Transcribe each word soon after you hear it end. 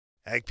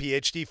Ag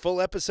PhD full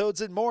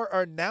episodes and more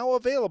are now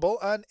available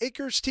on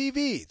Acres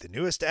TV, the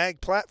newest ag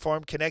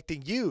platform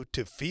connecting you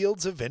to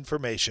fields of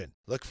information.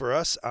 Look for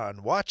us on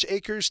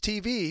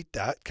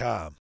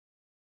watchacrestv.com.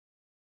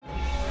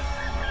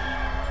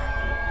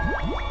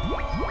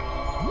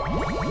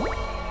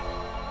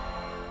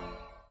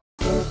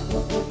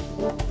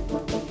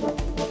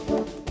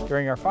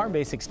 During our Farm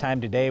Basics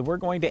time today, we're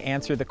going to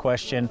answer the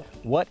question,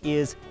 what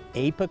is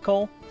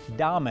apical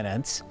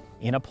dominance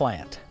in a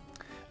plant?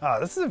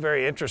 This is a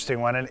very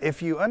interesting one, and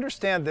if you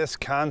understand this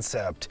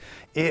concept,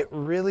 it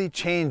really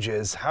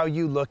changes how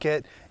you look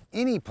at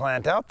any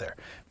plant out there.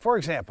 For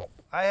example,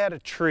 I had a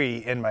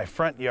tree in my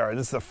front yard.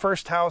 This is the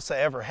first house I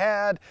ever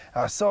had.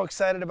 I was so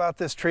excited about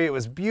this tree. It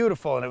was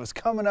beautiful and it was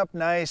coming up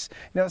nice.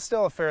 You know, it's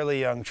still a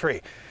fairly young tree.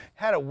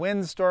 Had a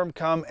windstorm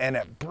come and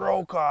it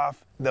broke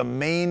off the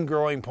main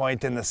growing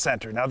point in the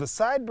center. Now the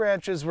side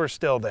branches were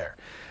still there.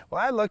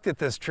 Well, I looked at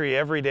this tree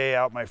every day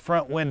out my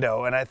front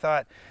window and I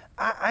thought,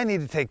 I need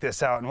to take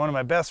this out. And one of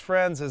my best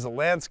friends is a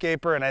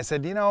landscaper, and I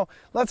said, you know,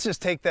 let's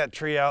just take that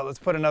tree out, let's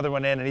put another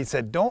one in. And he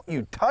said, don't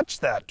you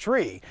touch that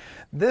tree.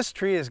 This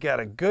tree has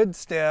got a good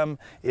stem,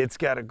 it's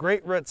got a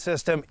great root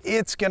system,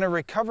 it's gonna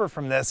recover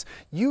from this.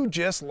 You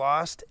just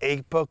lost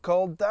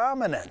apical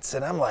dominance.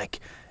 And I'm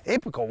like,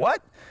 apical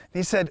what? And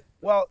he said,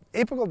 well,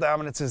 apical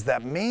dominance is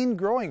that main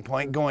growing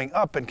point going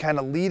up and kind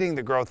of leading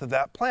the growth of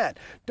that plant.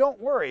 Don't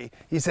worry,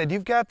 he said,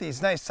 you've got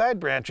these nice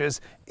side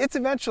branches, it's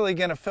eventually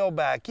going to fill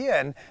back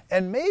in,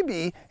 and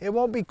maybe it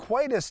won't be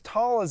quite as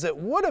tall as it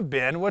would have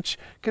been, which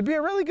could be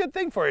a really good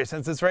thing for you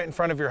since it's right in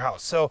front of your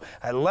house. So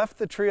I left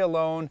the tree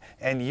alone,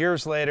 and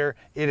years later,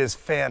 it is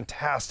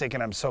fantastic,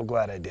 and I'm so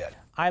glad I did.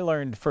 I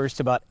learned first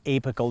about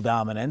apical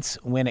dominance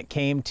when it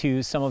came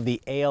to some of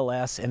the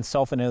ALS and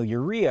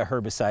sulfonylurea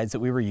herbicides that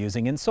we were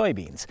using in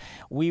soybeans.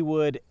 We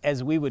would,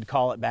 as we would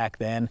call it back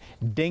then,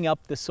 ding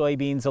up the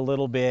soybeans a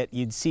little bit.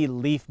 You'd see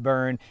leaf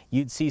burn,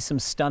 you'd see some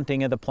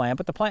stunting of the plant,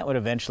 but the plant would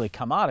eventually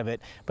come out of it,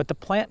 but the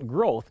plant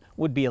growth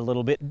would be a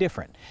little bit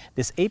different.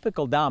 This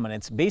apical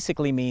dominance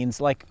basically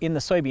means, like in the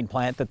soybean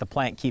plant, that the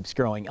plant keeps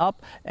growing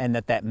up and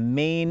that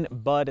main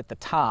bud at the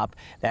top,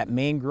 that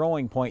main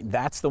growing point,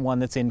 that's the one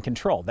that's in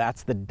control.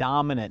 That's the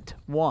dominant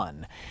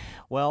one.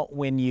 Well,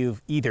 when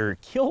you've either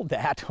killed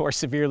that or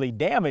severely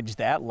damaged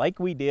that, like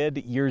we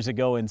did years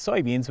ago in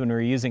soybeans when we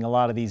were using a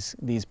lot of these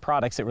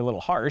products that were a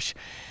little harsh,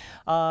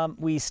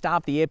 we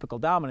stopped the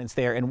apical dominance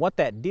there, and what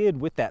that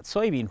did with that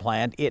soybean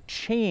plant, it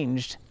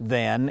changed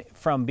then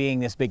from being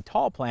this big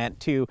tall plant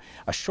to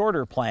a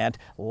shorter plant,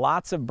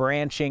 lots of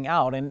branching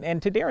out,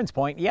 and to Darren's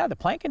point, yeah, the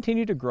plant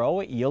continued to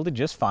grow, it yielded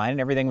just fine, and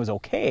everything was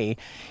okay.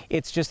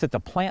 It's just that the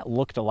plant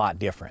looked a lot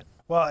different.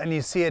 Well, and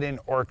you see it in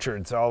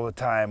orchards all the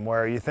time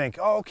where you think,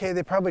 oh, okay,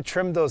 they probably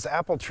trimmed those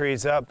apple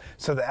trees up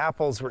so the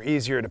apples were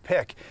easier to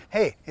pick.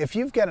 Hey, if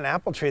you've got an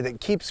apple tree that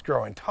keeps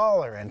growing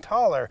taller and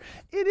taller,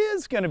 it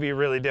is going to be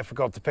really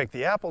difficult to pick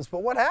the apples.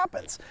 But what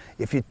happens?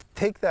 If you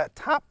take that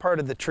top part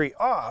of the tree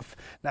off,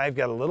 now you've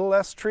got a little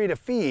less tree to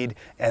feed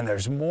and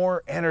there's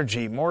more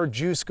energy, more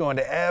juice going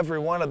to every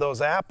one of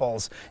those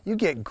apples. You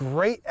get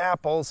great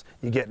apples,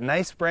 you get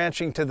nice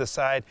branching to the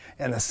side,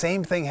 and the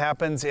same thing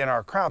happens in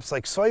our crops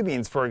like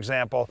soybeans, for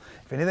example.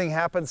 If anything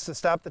happens to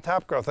stop the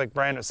top growth, like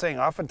Brian was saying,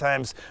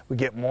 oftentimes we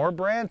get more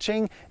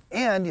branching,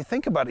 and you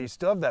think about it, you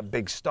still have that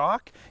big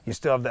stalk, you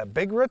still have that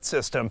big root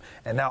system,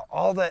 and now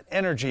all that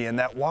energy and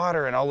that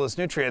water and all those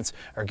nutrients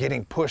are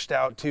getting pushed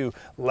out to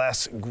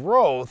less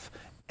growth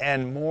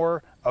and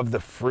more of the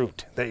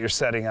fruit that you're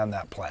setting on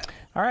that plant.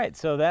 All right,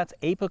 so that's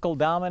apical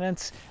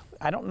dominance.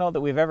 I don't know that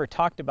we've ever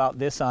talked about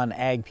this on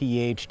Ag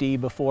PhD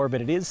before,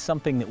 but it is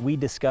something that we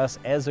discuss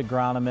as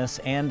agronomists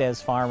and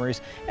as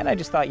farmers, and I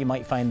just thought you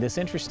might find this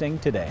interesting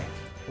today.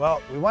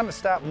 Well, we want to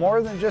stop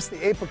more than just the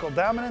apical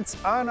dominance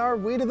on our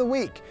Weed of the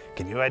Week.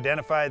 Can you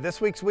identify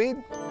this week's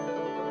weed?